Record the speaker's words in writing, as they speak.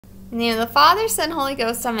In the name of the Father, Son, Holy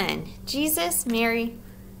Ghost, Amen. Jesus, Mary,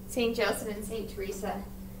 St. Joseph, and St. Teresa,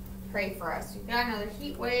 pray for us. We've got another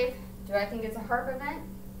heat wave. Do I think it's a HARP event?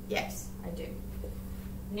 Yes, I do.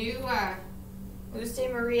 New Luz de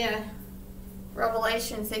Maria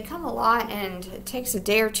revelations, they come a lot, and it takes a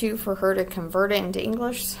day or two for her to convert it into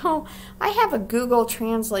English. So I have a Google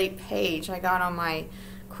Translate page I got on my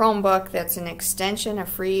Chromebook that's an extension, a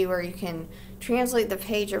free, where you can translate the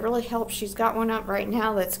page. It really helps. She's got one up right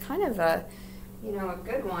now that's kind of a, a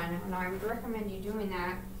good one, and I would recommend you doing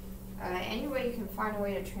that. Any way you can find a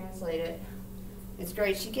way to translate it, it's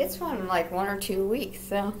great. She gets one in like 1 or 2 weeks,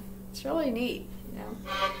 so it's really neat,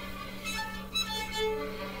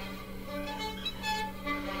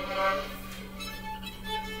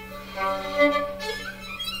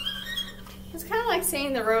 It's kind of like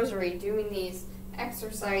saying the rosary, doing these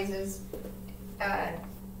exercises,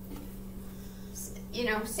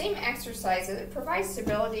 same exercises. It provides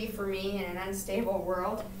stability for me in an unstable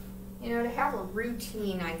world. To have a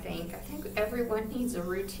routine, I think everyone needs a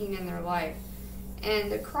routine in their life. And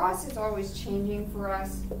the cross is always changing for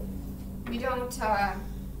us. We don't,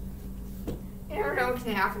 you never know what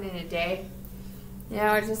can happen in a day.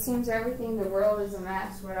 It just seems everything in the world is a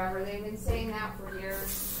mess, whatever. They've been saying that for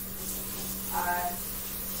years.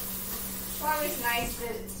 It's always nice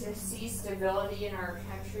to see stability in our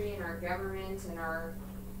country, in our government, in our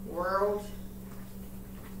world.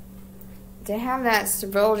 To have that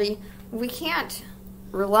stability, we can't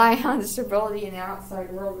rely on stability in the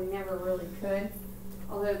outside world. We never really could.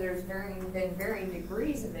 Although there's been varying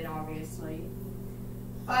degrees of it, obviously.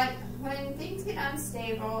 But when things get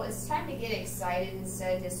unstable, it's time to get excited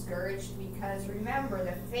instead of discouraged, because remember,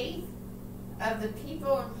 the faith of the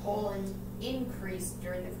people in Poland increased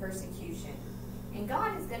during the persecution. And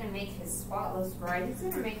God is going to make his spotless bride. He's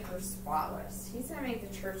going to make her spotless. He's going to make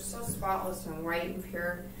the church so spotless and white and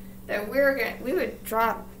pure that we would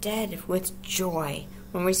drop dead with joy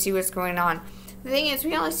when we see what's going on. The thing is,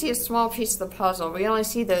 we only see a small piece of the puzzle. We only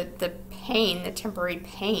see the pain, the temporary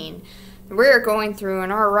pain we're going through,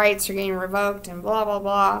 and our rights are getting revoked and blah, blah,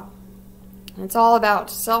 blah. And it's all about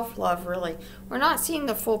self-love, really. We're not seeing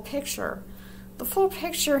the full picture. The full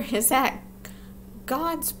picture is that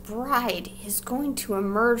God's bride is going to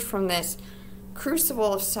emerge from this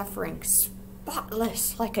crucible of suffering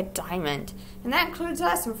spotless like a diamond. And that includes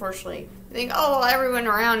us, unfortunately. We think, oh, well, everyone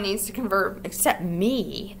around needs to convert except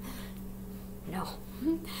me. No.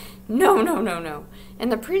 No. And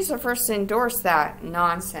the priests are first to endorse that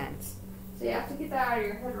nonsense. So you have to get that out of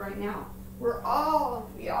your head right now. We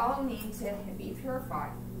all need to be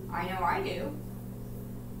purified. I know I do.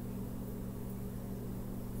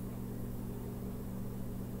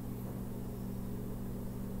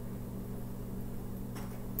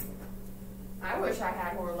 I wish I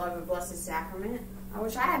had more love of Blessed Sacrament. I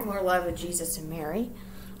wish I had more love of Jesus and Mary.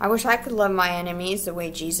 I wish I could love my enemies the way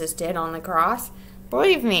Jesus did on the cross.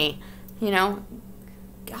 Believe me,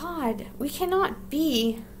 God, we cannot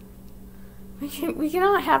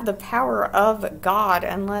have the power of God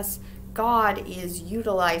unless God is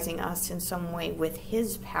utilizing us in some way with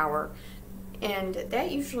his power. And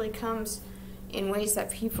that usually comes in ways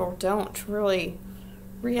that people don't really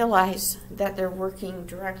realize that they're working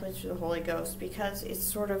directly through the Holy Ghost, because it's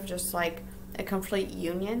sort of just like a complete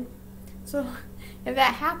union. So if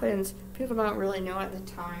that happens, people don't really know at the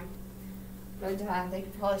time. But they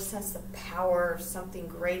can probably sense the power of something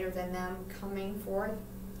greater than them coming forth.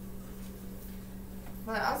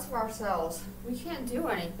 But us of ourselves, we can't do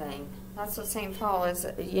anything. That's what St. Paul is.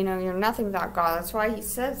 You're nothing without God. That's why he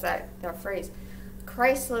says that phrase.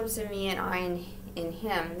 Christ lives in me and I in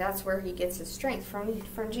him. That's where he gets his strength from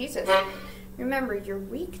Jesus. Remember, your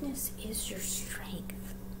weakness is your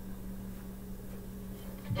strength.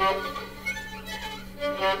 I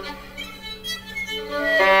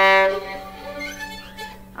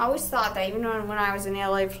always thought that, even when I was in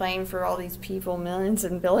LA playing for all these people, millions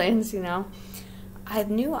and billions, I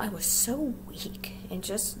knew I was so weak and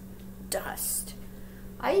just dust.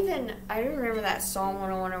 I remember that Psalm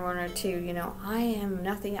 101 or 102, I am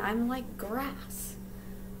nothing, I'm like grass.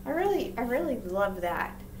 I really loved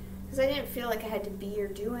that, because I didn't feel like I had to be or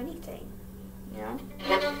do anything,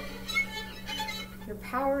 Your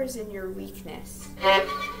power is in your weakness.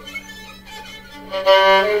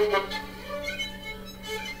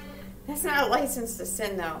 That's not a license to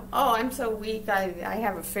sin, though. Oh, I'm so weak, I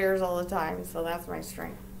have affairs all the time, so that's my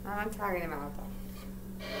strength. I'm talking about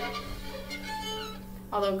that.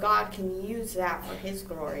 Although God can use that for his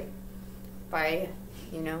glory by,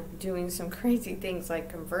 doing some crazy things like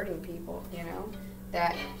converting people,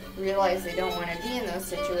 that realize they don't want to be in those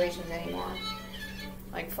situations anymore.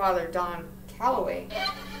 Like Father Don Calloway.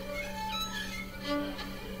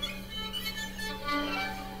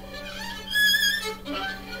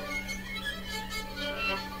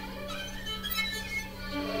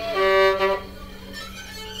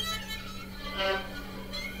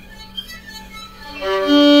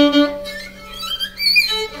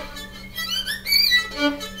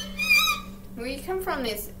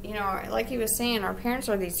 them these, like he was saying, our parents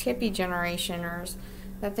are these hippie generationers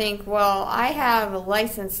that think, well, I have a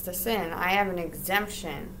license to sin. I have an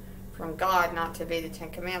exemption from God not to obey the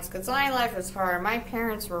Ten Commandments because my life was hard. My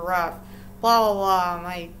parents were rough. Blah, blah, blah.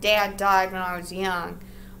 My dad died when I was young.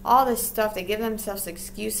 All this stuff. They give themselves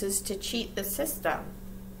excuses to cheat the system.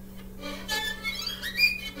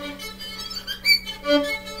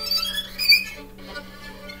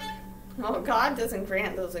 Well, God doesn't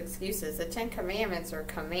grant those excuses. The 10 Commandments are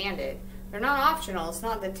commanded. They're not optional. It's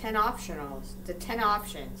not the 10 optionals. The 10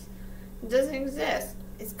 options. It doesn't exist.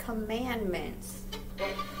 It's commandments.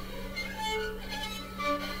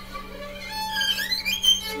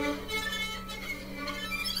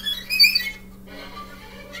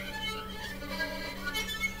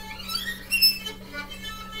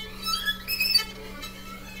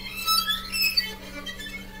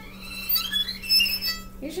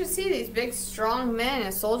 You should see these big, strong men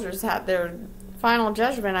and soldiers have their final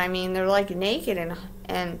judgment. I mean, they're like naked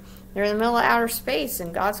and they're in the middle of outer space,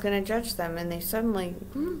 and God's going to judge them. And they suddenly,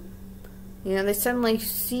 they suddenly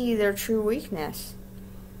see their true weakness.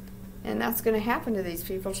 And that's going to happen to these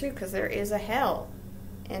people too, because there is a hell,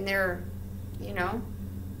 and they're,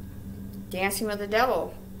 dancing with the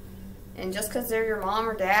devil. And just because they're your mom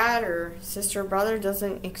or dad or sister or brother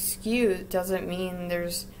doesn't mean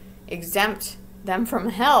there's exempt them from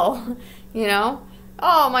hell,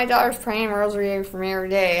 Oh, my daughter's praying rosary for me every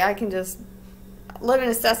day. I can just live in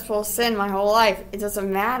a cesspool of sin my whole life. It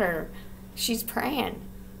doesn't matter. She's praying.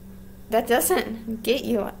 That doesn't get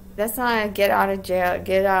you. That's not a get out of jail,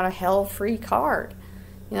 get out of hell free card.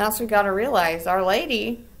 That's what we got to realize. Our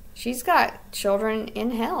Lady, she's got children in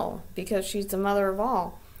hell because she's the mother of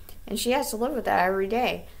all. And she has to live with that every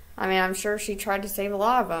day. I mean, I'm sure she tried to save a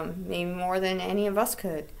lot of them, maybe more than any of us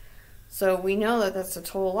could. So we know that that's a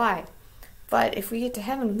total lie. But if we get to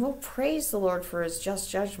heaven, we'll praise the Lord for his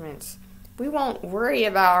just judgments. We won't worry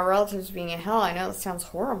about our relatives being in hell. I know that sounds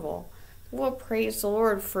horrible. We'll praise the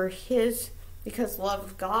Lord for his, because the love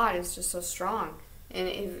of God is just so strong.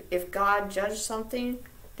 And if God judged something,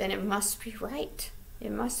 then it must be right.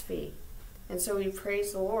 It must be. And so we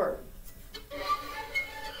praise the Lord.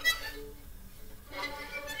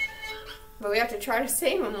 But we have to try to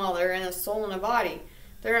save them while they're in a soul and a body.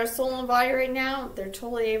 They're in a soul and a body right now. They're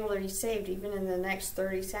totally able to be saved even in the next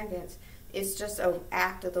 30 seconds. It's just an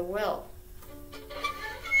act of the will.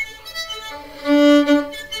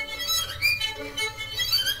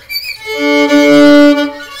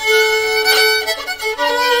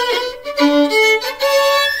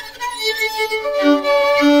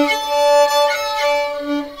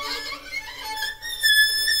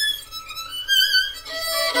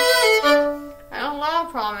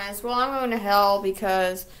 Well, I'm going to hell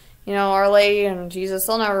because, Our Lady and Jesus,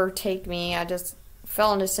 they'll never take me. I just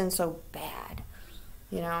fell into sin so bad,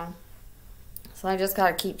 So I just got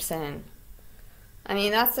to keep sinning. I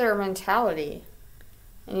mean, that's their mentality.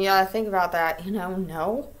 And you got to think about that,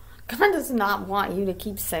 no. God does not want you to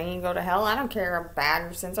keep sinning and go to hell. I don't care how bad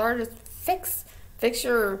your sins are. Just fix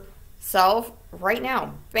yourself right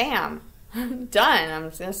now. Bam. Done. I'm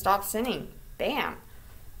just going to stop sinning. Bam.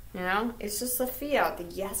 It's just the fiat, the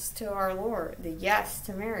yes to our Lord, the yes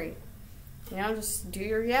to Mary. Just do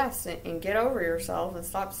your yes and get over yourself and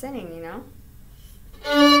stop sinning, I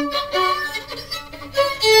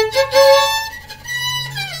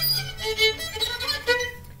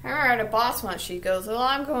remember I had a boss once, she goes, well,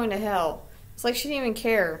 I'm going to hell. It's like she didn't even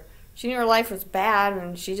care. She knew her life was bad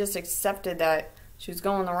and she just accepted that she was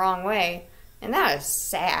going the wrong way. And that is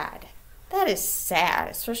sad. That is sad.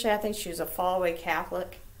 Especially I think she was a fallaway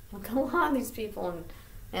Catholic. Look, a lot of these people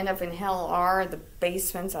end up in hell are the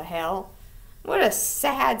basements of hell. What a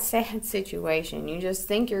sad, sad situation. You just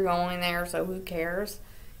think you're going there, so who cares?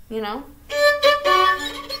 God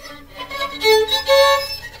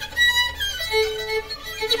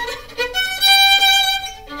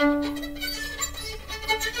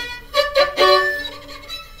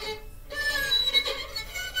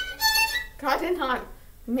did not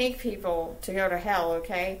make people to go to hell,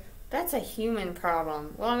 okay? That's a human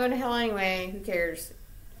problem. Well, I'm going to hell anyway. Who cares?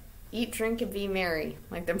 Eat, drink, and be merry.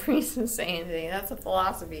 Like the priest was saying today. That's a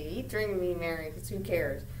philosophy. Eat, drink, and be merry. Because who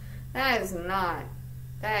cares? That is not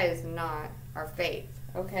our faith.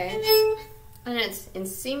 Okay? And it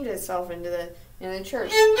seamed itself into the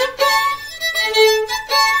church.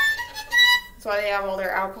 That's why they have all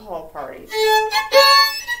their alcohol parties.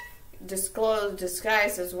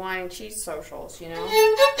 Disguised as wine and cheese socials,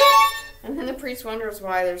 And then the priest wonders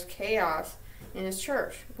why there's chaos in his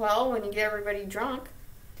church. Well, when you get everybody drunk,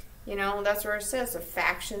 You know, that's where it says the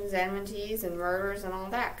factions, enmities, and murders and all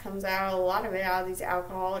that comes out, a lot of it out of these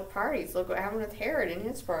alcoholic parties. Look what happened with Herod and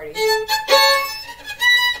his party.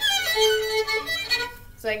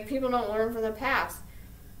 It's like people don't learn from the past.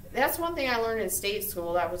 That's one thing I learned in state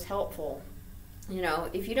school that was helpful. You know,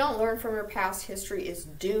 if you don't learn from your past, history is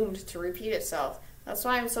doomed to repeat itself. That's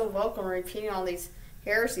why I'm so vocal in repeating all these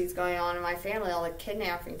heresies going on in my family, all the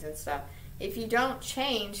kidnappings and stuff. If you don't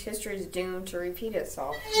change, history is doomed to repeat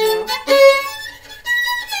itself. You know?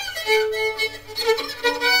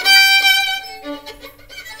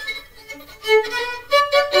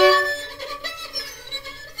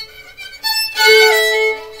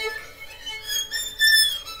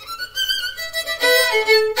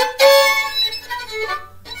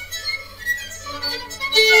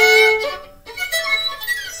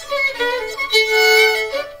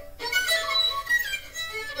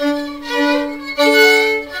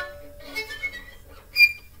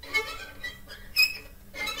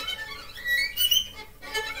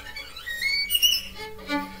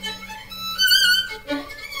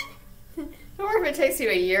 It takes you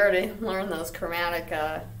a year to learn those chromatic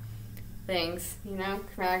things, you know,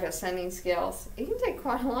 chromatic ascending scales. It can take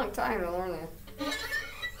quite a long time to learn that. The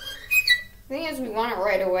thing is, we want it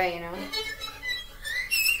right away, you know.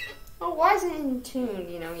 Oh, why isn't it in tune,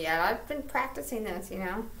 you know, yet? I've been practicing this, you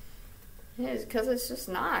know. It is because it's just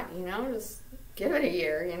not, you know. Just give it a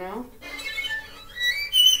year, you know.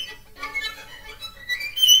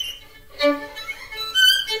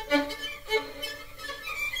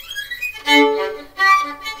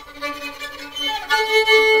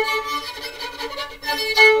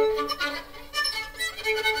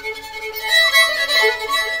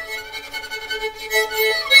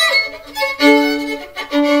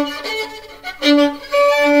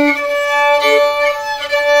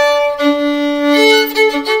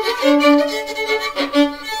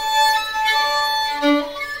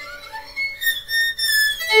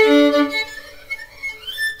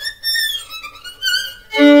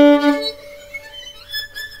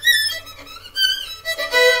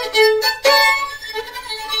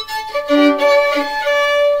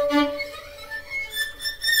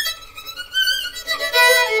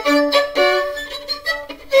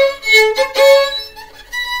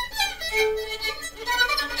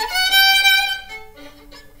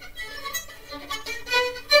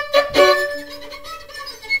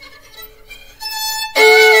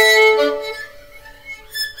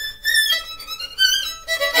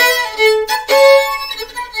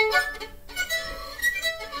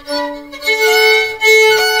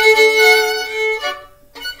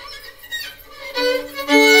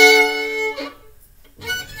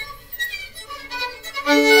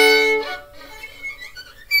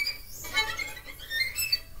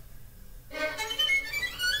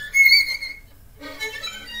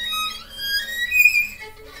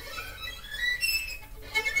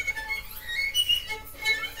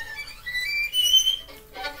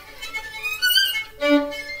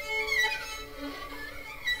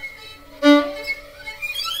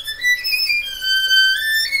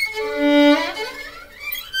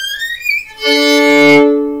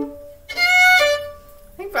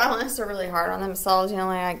 Are really hard on themselves, you know,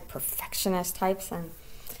 like perfectionist types, and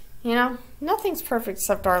you know, nothing's perfect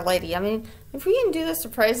except Our Lady. I mean, if we can do this to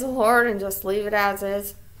praise the Lord and just leave it as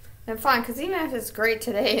is, then fine, because even if it's great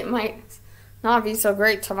today, it might not be so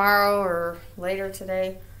great tomorrow or later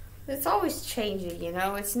today. It's always changing, you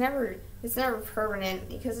know. It's never permanent,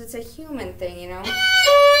 because it's a human thing, you know.